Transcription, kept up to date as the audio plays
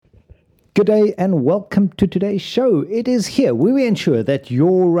Good day and welcome to today's show. It is here where we ensure that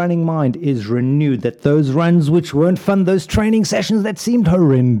your running mind is renewed, that those runs which weren't fun, those training sessions that seemed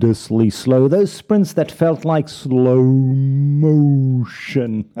horrendously slow, those sprints that felt like slow motion,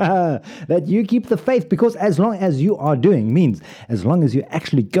 that you keep the faith, because as long as you are doing means as long as you're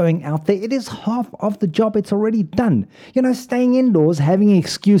actually going out there, it is half of the job. It's already done. Staying indoors, having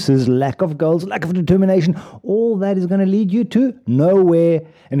excuses, lack of goals, lack of determination, all that is going to lead you to nowhere.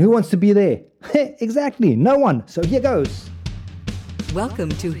 And who wants to be there? Exactly, no one. So here goes. Welcome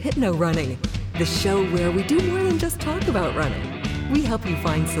to Hypno Running, the show where we do more than just talk about running. We help you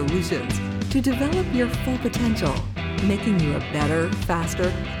find solutions to develop your full potential, making you a better, faster,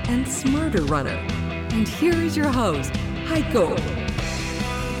 and smarter runner. And here is your host, Heiko.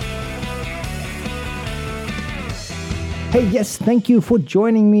 Hey, yes, thank you for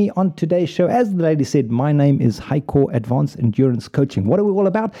joining me on today's show. As the lady said, my name is Heiko, Advanced Endurance Coaching. What are we all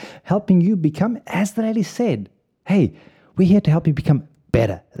about? Helping you become, as the lady said, hey, we're here to help you become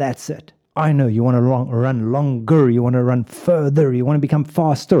better. That's it. I know you want to run longer, you want to run further, you want to become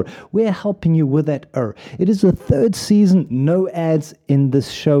faster. We're helping you with that. It is the third season, no ads in this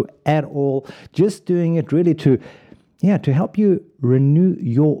show at all. Just doing it really to help you renew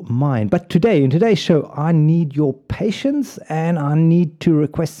your mind. But today, in today's show, I need your patience and I need to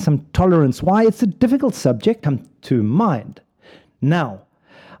request some tolerance. Why? It's a difficult subject. Come to mind. Now,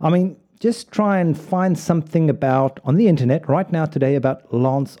 just try and find something on the internet right now today about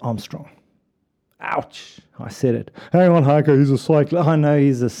Lance Armstrong. Ouch, I said it. Hang on, Heiko, he's a cyclist. I know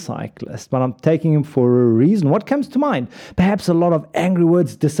he's a cyclist, but I'm taking him for a reason. What comes to mind? Perhaps a lot of angry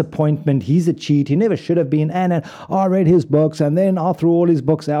words, disappointment. He's a cheat. He never should have been. And I read his books, and then I threw all his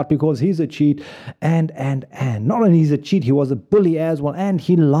books out because he's a cheat. And not only he's a cheat, he was a bully as well, and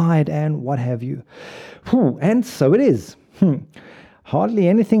he lied, and what have you. And so it is. Hardly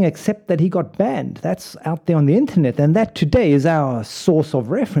anything except that he got banned. That's out there on the internet. And that today is our source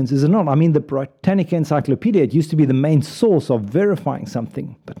of reference, is it not? The Britannica Encyclopedia, it used to be the main source of verifying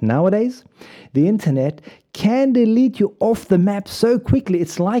something. But nowadays, the internet can delete you off the map so quickly.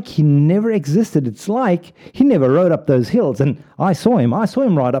 It's like he never existed. It's like he never rode up those hills. And I saw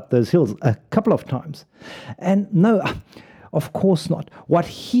him ride up those hills a couple of times. And no, of course not. What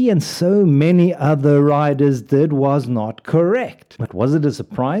he and so many other riders did was not correct. But was it a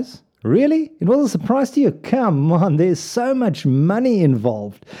surprise? Really? It was a surprise to you? Come on, there's so much money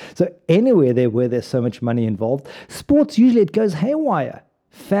involved. So anywhere where there's so much money involved, sports usually it goes haywire.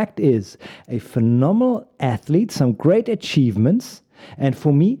 Fact is, a phenomenal athlete, some great achievements, and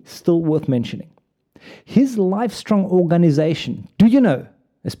for me, still worth mentioning. His Livestrong organization, do you know,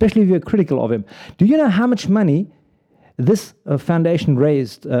 especially if you're critical of him, do you know how much money this foundation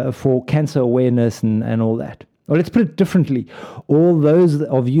raised for cancer awareness and all that? Or let's put it differently. All those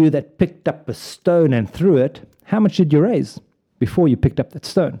of you that picked up a stone and threw it, how much did you raise before you picked up that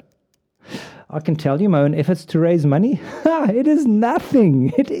stone? I can tell you my own efforts to raise money, it is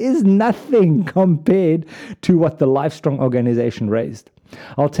nothing. It is nothing compared to what the Livestrong organization raised.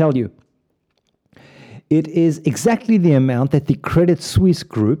 I'll tell you. It is exactly the amount that the Credit Suisse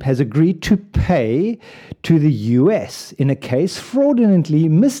Group has agreed to pay to the US in a case fraudulently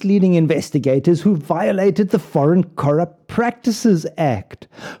misleading investigators who violated the Foreign Corrupt Practices Act.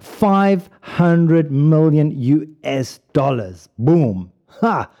 $500 million US. Boom.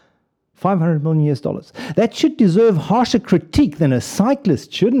 $500 million US. That should deserve harsher critique than a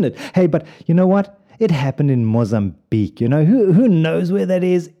cyclist, shouldn't it? Hey, but you know what? It happened in Mozambique, who knows where that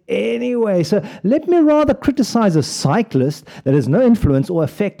is anyway? So let me rather criticize a cyclist that has no influence or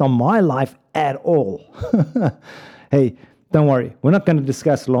effect on my life at all. Hey, don't worry. We're not going to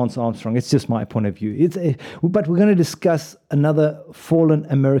discuss Lance Armstrong. It's just my point of view. But we're going to discuss another fallen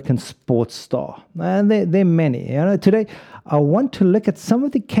American sports star. And there are many. Today, I want to look at some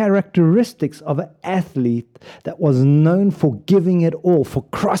of the characteristics of an athlete that was known for giving it all, for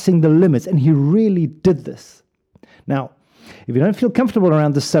crossing the limits, and he really did this. Now, if you don't feel comfortable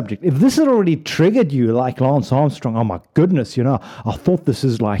around this subject, if this has already triggered you like Lance Armstrong, oh my goodness, I thought this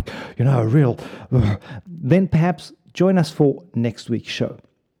is like, a real, then perhaps join us for next week's show.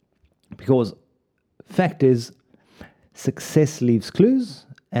 Because fact is, success leaves clues,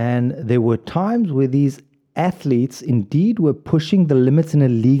 and there were times where these athletes indeed were pushing the limits in a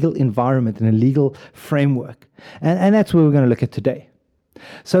legal environment, in a legal framework. And that's what we're going to look at today.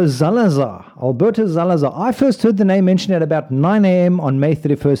 So Zalazar, Alberto Zalazar, I first heard the name mentioned at about 9 a.m. on May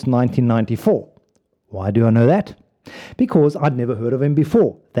 31st, 1994. Why do I know that? Because I'd never heard of him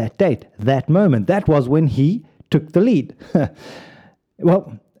before. That date, that moment, that was when he took the lead.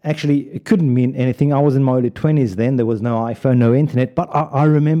 Well, actually, it couldn't mean anything. I was in my early 20s then. There was no iPhone, no internet. But I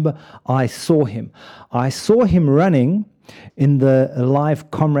remember I saw him. I saw him running in the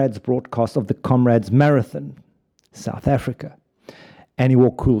live Comrades broadcast of the Comrades Marathon, South Africa. And he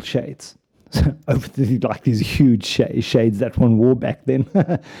wore cool shades. Like these huge shades that one wore back then.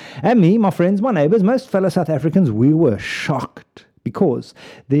 And me, my friends, my neighbors, most fellow South Africans, we were shocked. Because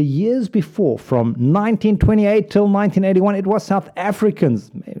the years before, from 1928 till 1981, it was South Africans,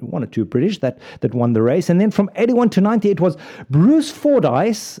 maybe one or two British, that won the race. And then from 81 to 90, it was Bruce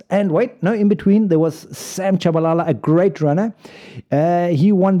Fordyce. And in between, there was Sam Chabalala, a great runner.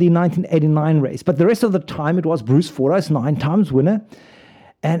 He won the 1989 race. But the rest of the time, it was Bruce Fordyce, 9 times winner.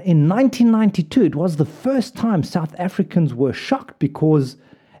 And in 1992, it was the first time South Africans were shocked because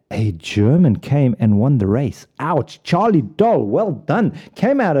a German came and won the race. Ouch. Charlie Doll, well done.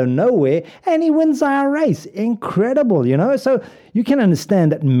 Came out of nowhere and he wins our race. Incredible, So you can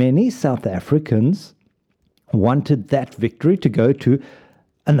understand that many South Africans wanted that victory to go to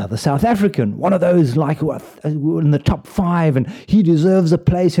another South African. One of those like in the top 5 and he deserves a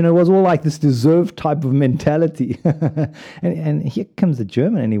place. It was all like this deserved type of mentality. and here comes the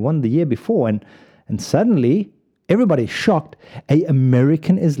German and he won the year before. And suddenly everybody's shocked. An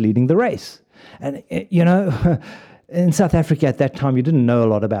American is leading the race. And, in South Africa at that time, you didn't know a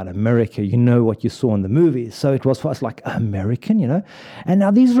lot about America. You know what you saw in the movies. So it was for us like, American, And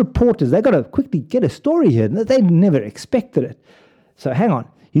now these reporters, they got to quickly get a story here. They never expected it. So hang on.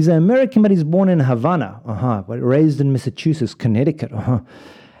 He's an American, but he's born in Havana. But raised in Massachusetts, Connecticut.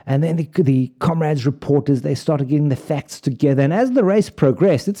 And then the Comrades reporters, they started getting the facts together. And as the race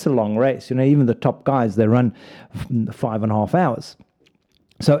progressed, it's a long race. Even the top guys, they run 5.5 hours.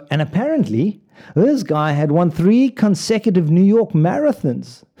 So, and apparently, this guy had won 3 consecutive New York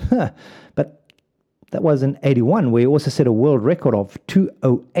marathons. But that was in 81, where he also set a world record of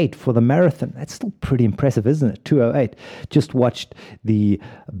 2:08 for the marathon. That's still pretty impressive, isn't it? 2:08. Just watched the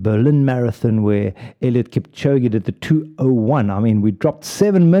Berlin Marathon where Eliud Kipchoge did the 2:01. I mean, we dropped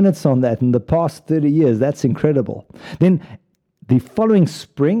 7 minutes on that in the past 30 years. That's incredible. Then the following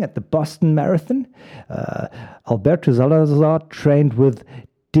spring at the Boston Marathon, Alberto Salazar trained with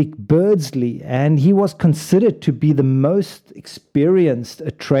Dick Beardsley, and he was considered to be the most experienced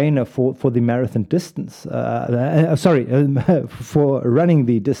trainer for the marathon distance. For running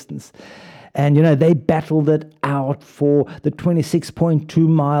the distance. And, they battled it out for the 26.2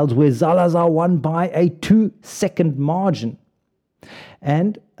 miles where Salazar won by a 2-second margin.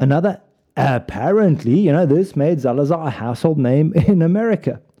 And apparently, this made Salazar a household name in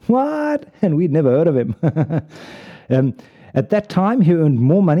America. What? And we'd never heard of him. At that time, he earned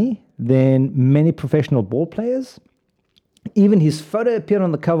more money than many professional ball players. Even his photo appeared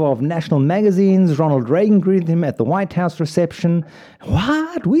on the cover of national magazines. Ronald Reagan greeted him at the White House reception.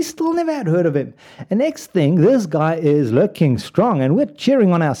 What? We still never had heard of him. And next thing, this guy is looking strong, and we're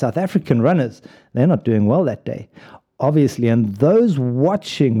cheering on our South African runners. They're not doing well that day, obviously. And those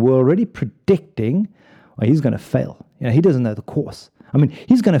watching were already predicting, he's going to fail. He doesn't know the course. I mean,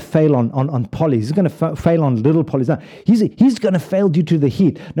 he's going to fail on polys. He's going to fail on little polys. No, he's going to fail due to the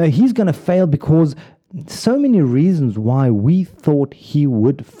heat. No, he's going to fail because so many reasons why we thought he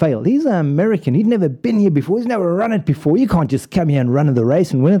would fail. He's an American. He'd never been here before. He's never run it before. You can't just come here and run the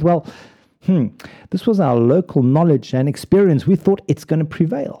race and win it. Well, this was our local knowledge and experience. We thought it's going to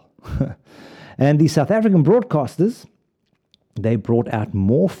prevail. And the South African broadcasters, they brought out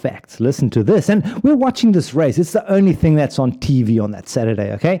more facts. Listen to this. And we're watching this race. It's the only thing that's on TV on that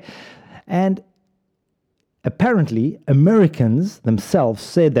Saturday, okay? And apparently, Americans themselves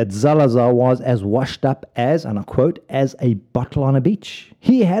said that Salazar was as washed up as, and I quote, as a bottle on a beach.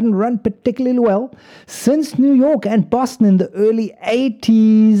 He hadn't run particularly well since New York and Boston in the early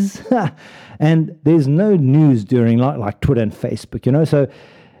 80s. And there's no news during like Twitter and Facebook, so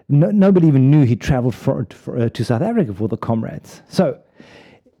nobody even knew he traveled to South Africa for the Comrades. So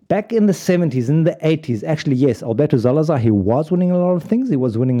back in the 70s, in the 80s, actually, yes, Alberto Salazar, he was winning a lot of things. He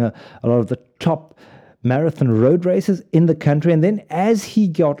was winning a lot of the top marathon road races in the country. And then as he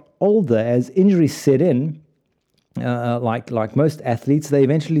got older, as injuries set in, like most athletes, they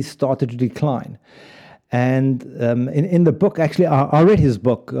eventually started to decline. And in the book, actually, I read his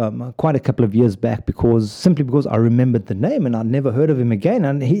book quite a couple of years back simply because I remembered the name and I'd never heard of him again.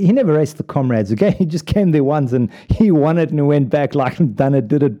 And he never raced the Comrades again. He just came there once and he won it and he went back like done it,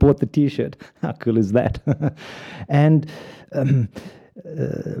 did it, bought the T-shirt. How cool is that? And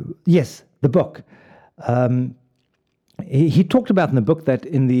yes, the book. He talked about in the book that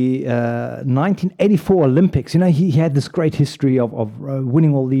in the 1984 Olympics, he had this great history of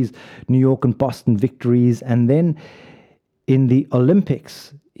winning all these New York and Boston victories. And then in the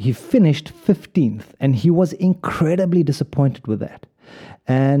Olympics, he finished 15th, and he was incredibly disappointed with that.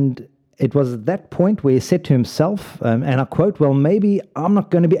 And it was at that point where he said to himself, and I quote, well, maybe I'm not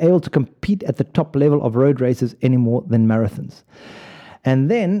going to be able to compete at the top level of road races any more than marathons.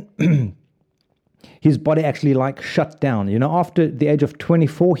 And then his body actually shut down. After the age of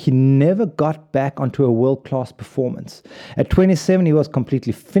 24, he never got back onto a world-class performance. At 27, he was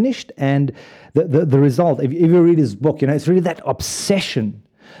completely finished. And the result, if you read his book, it's really that obsession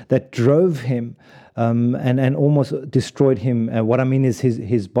that drove him and almost destroyed him. What I mean is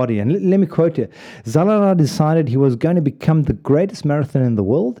his body. And let me quote you. Zalala decided he was going to become the greatest marathoner in the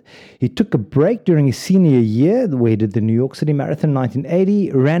world. He took a break during his senior year, where he did the New York City Marathon in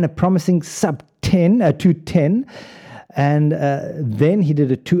 1980, ran a promising sub-210, and then he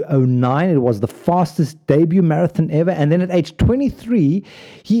did a 2:09. It was the fastest debut marathon ever. And then at age 23,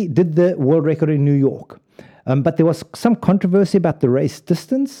 he did the world record in New York. But there was some controversy about the race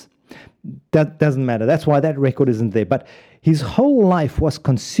distance. That doesn't matter. That's why that record isn't there. But his whole life was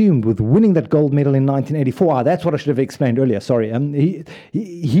consumed with winning that gold medal in 1984. That's what I should have explained earlier. Sorry.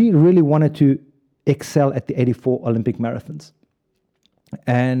 He really wanted to excel at the 84 Olympic marathons.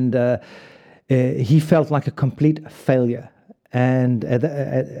 And he felt like a complete failure. And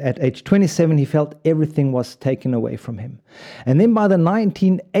at age 27, he felt everything was taken away from him. And then by the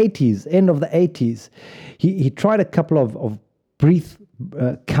 1980s, end of the 80s, he tried a couple of brief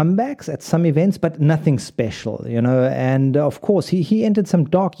comebacks at some events, but nothing special, And of course, he entered some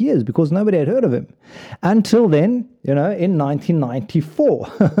dark years because nobody had heard of him. Until then, in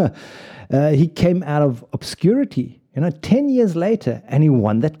 1994, he came out of obscurity, 10 years later, and he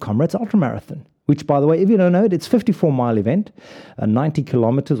won that Comrades Ultramarathon. Which, by the way, if you don't know it, it's a 54-mile event, 90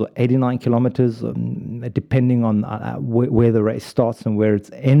 kilometers or 89 kilometers, depending on where the race starts and where it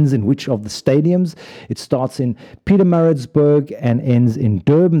ends, in which of the stadiums. It starts in Pietermaritzburg and ends in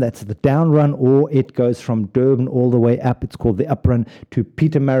Durban. That's the down run, or it goes from Durban all the way up. It's called the up run to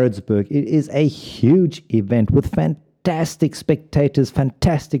Pietermaritzburg. It is a huge event with fantastic spectators,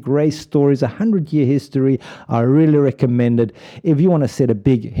 fantastic race stories, 100-year history. I really recommend it. If you want to set a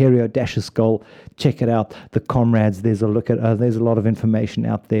big, hairy, audacious goal, check it out. The Comrades, there's a lot of information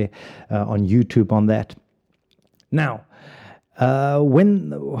out there on YouTube on that. Now,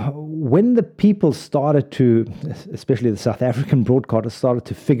 when the people started to, especially the South African broadcasters, started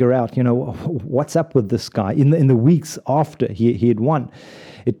to figure out, what's up with this guy in the weeks after he had won,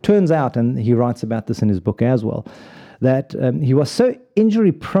 it turns out, and he writes about this in his book as well, that he was so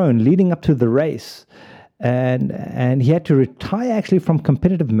injury prone leading up to the race, and he had to retire actually from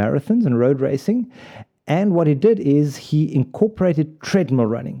competitive marathons and road racing. And what he did is he incorporated treadmill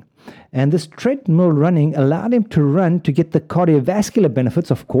running. And this treadmill running allowed him to run to get the cardiovascular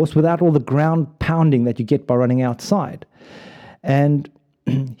benefits, of course, without all the ground pounding that you get by running outside. And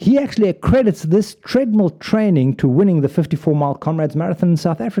he actually accredits this treadmill training to winning the 54-mile Comrades Marathon in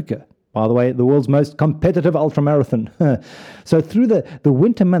South Africa. By the way, the world's most competitive ultramarathon. So through the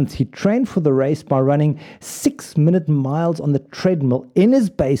winter months, he trained for the race by running 6-minute miles on the treadmill in his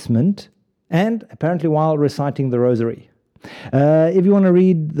basement, and apparently while reciting the rosary. If you want to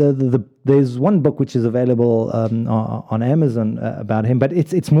read there's one book which is available on Amazon about him, but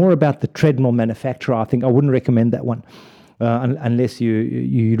it's more about the treadmill manufacturer. I think I wouldn't recommend that one. Unless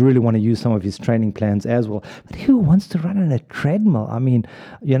you really want to use some of his training plans as well. But who wants to run on a treadmill? I mean,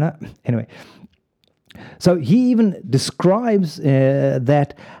 anyway. So he even describes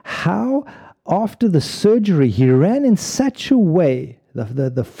that how after the surgery he ran in such a way,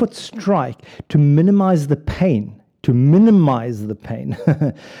 the foot strike, to minimize the pain.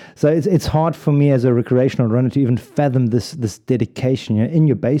 So it's hard for me as a recreational runner to even fathom this dedication. In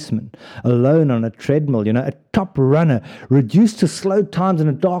your basement, alone on a treadmill, a top runner, reduced to slow times in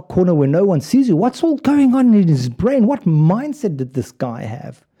a dark corner where no one sees you. What's all going on in his brain? What mindset did this guy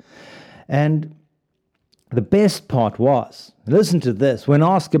have? And the best part was, listen to this, when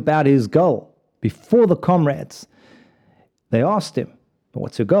asked about his goal before the Comrades, they asked him,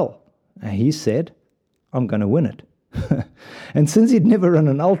 what's your goal? And he said, I'm going to win it. And since he'd never run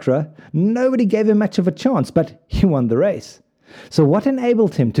an ultra, nobody gave him much of a chance, but he won the race. So what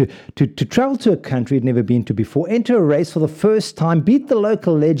enabled him to travel to a country he'd never been to before, enter a race for the first time, beat the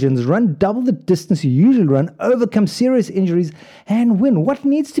local legends, run double the distance you usually run, overcome serious injuries, and win? What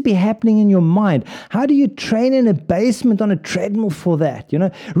needs to be happening in your mind? How do you train in a basement on a treadmill for that?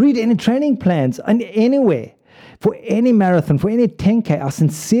 Read any training plans anywhere. For any marathon, for any 10K, I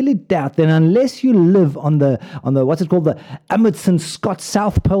sincerely doubt that unless you live on the what's it called, the Amundsen Scott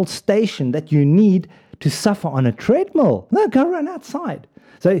South Pole Station, that you need to suffer on a treadmill. No, go run outside.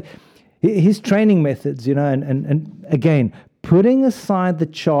 So his training methods, and again, putting aside the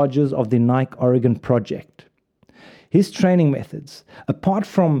charges of the Nike Oregon project. His training methods, apart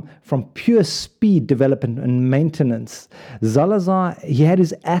from pure speed development and maintenance, Zalazar, he had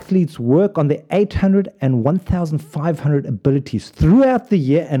his athletes work on their 800 and 1,500 abilities throughout the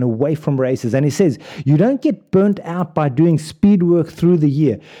year and away from races. And he says, you don't get burnt out by doing speed work through the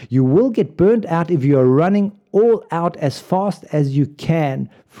year. You will get burnt out if you are running all out as fast as you can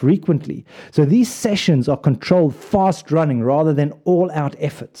frequently. So these sessions are controlled fast running rather than all out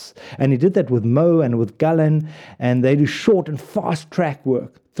efforts. And he did that with Mo and with Gullen, and they do short and fast track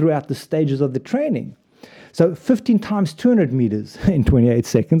work throughout the stages of the training. So 15 times 200 meters in 28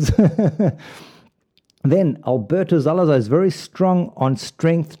 seconds. Then Alberto Zalazar is very strong on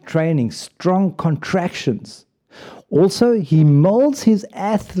strength training, strong contractions. Also, he molds his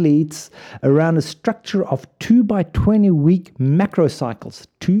athletes around a structure of 2x20 week macrocycles.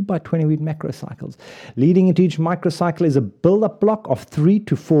 2x20 week macrocycles. Leading into each microcycle is a build-up block of 3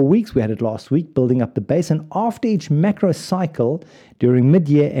 to 4 weeks. We had it last week, building up the base. And after each macrocycle, during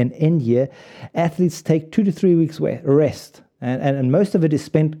mid-year and end-year, athletes take 2 to 3 weeks rest. And most of it is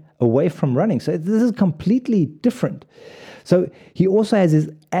spent away from running. So this is completely different. So he also has his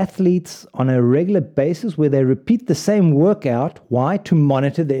athletes on a regular basis where they repeat the same workout. Why? To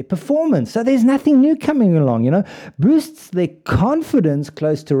monitor their performance. So there's nothing new coming along, Boosts their confidence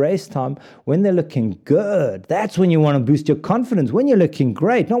close to race time when they're looking good. That's when you want to boost your confidence, when you're looking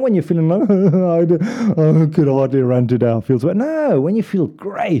great, not when you're feeling like, I could hardly run today, I feel so. No, when you feel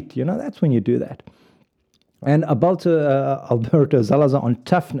great, that's when you do that. And Alberto Zalazar on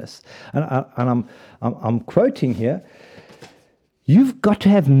toughness, and I'm quoting here, you've got to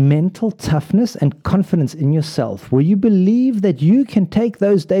have mental toughness and confidence in yourself where you believe that you can take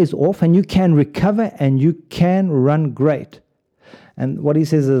those days off and you can recover and you can run great. And what he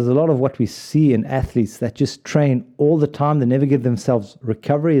says is a lot of what we see in athletes that just train all the time, they never give themselves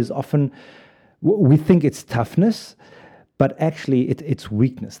recovery, is often, we think it's toughness, but actually it's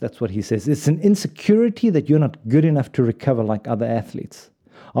weakness. That's what he says. It's an insecurity that you're not good enough to recover like other athletes.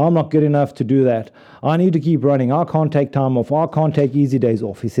 I'm not good enough to do that. I need to keep running. I can't take time off. I can't take easy days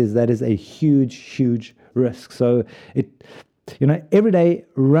off. He says that is a huge, huge risk. So every day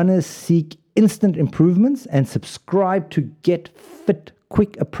runners seek instant improvements and subscribe to get fit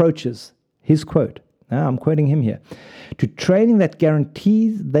quick approaches. His quote. Now I'm quoting him here. To training that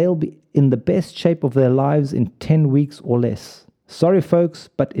guarantees they'll be in the best shape of their lives in 10 weeks or less. Sorry, folks,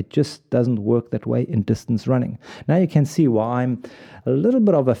 but it just doesn't work that way in distance running. Now you can see why I'm a little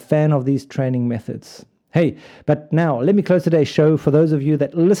bit of a fan of these training methods. Hey, but now let me close today's show. For those of you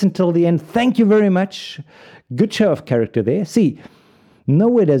that listen till the end, thank you very much. Good show of character there. See,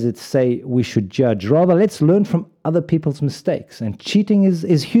 nowhere does it say we should judge. Rather, let's learn from other people's mistakes. And cheating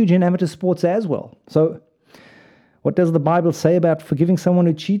is huge in amateur sports as well. So what does the Bible say about forgiving someone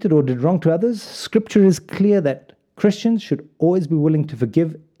who cheated or did wrong to others? Scripture is clear that Christians should always be willing to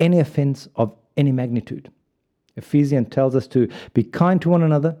forgive any offense of any magnitude. Ephesians tells us to be kind to one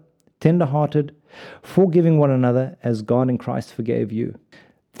another, tender-hearted, forgiving one another as God in Christ forgave you.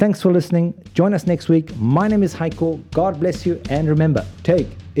 Thanks for listening. Join us next week. My name is Heiko. God bless you. And remember, take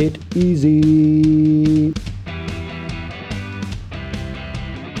it easy.